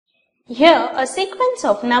Here, a sequence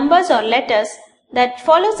of numbers or letters that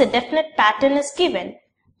follows a definite pattern is given.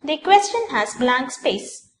 The question has blank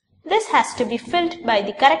space. This has to be filled by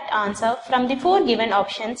the correct answer from the four given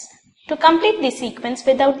options to complete the sequence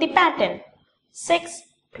without the pattern. 6,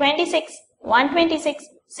 26, 126,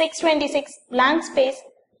 626, blank space,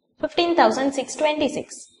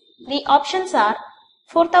 15,626. The options are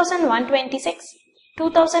 4,126,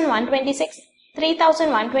 2,126,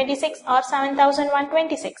 3,126 or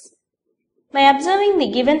 7,126. By observing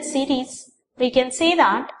the given series, we can say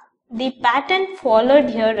that the pattern followed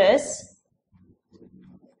here is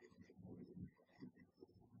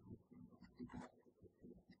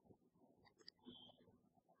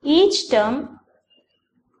each term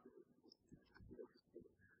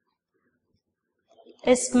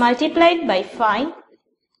is multiplied by 5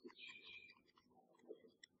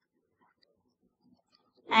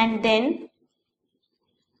 and then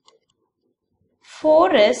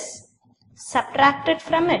 4 is subtracted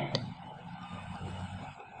from it.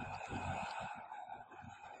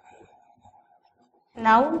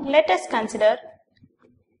 Now let us consider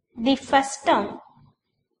the first term.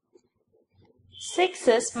 6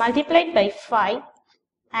 is multiplied by 5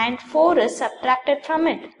 and 4 is subtracted from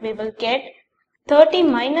it. We will get 30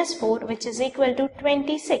 minus 4, which is equal to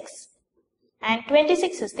 26, and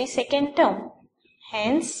 26 is the second term.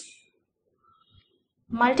 Hence,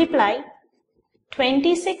 multiply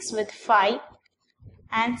 26 with 5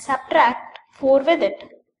 and subtract 4 with it.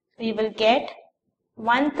 We will get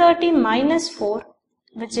 130 minus 4,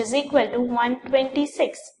 which is equal to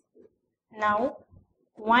 126. Now,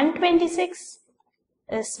 126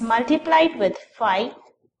 is multiplied with 5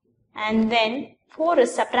 and then 4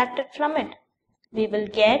 is subtracted from it. We will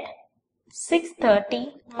get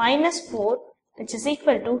 630 minus 4, which is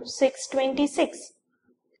equal to 626.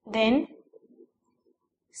 Then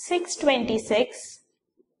 626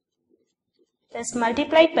 is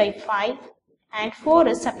multiplied by 5 and 4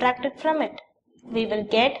 is subtracted from it. We will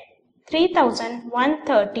get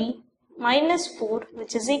 3,130 minus 4,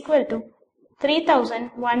 which is equal to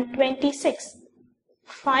 3,126.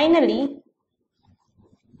 Finally,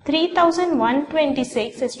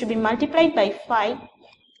 3,126 is to be multiplied by 5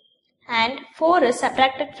 and 4 is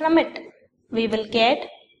subtracted from it. We will get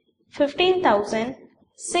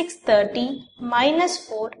 15,630 minus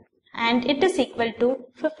 4 and it is equal to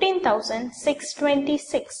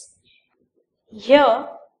 15,626. Here,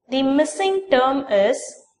 the missing term is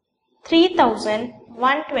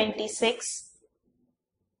 3,126,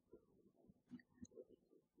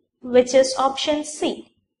 which is option C.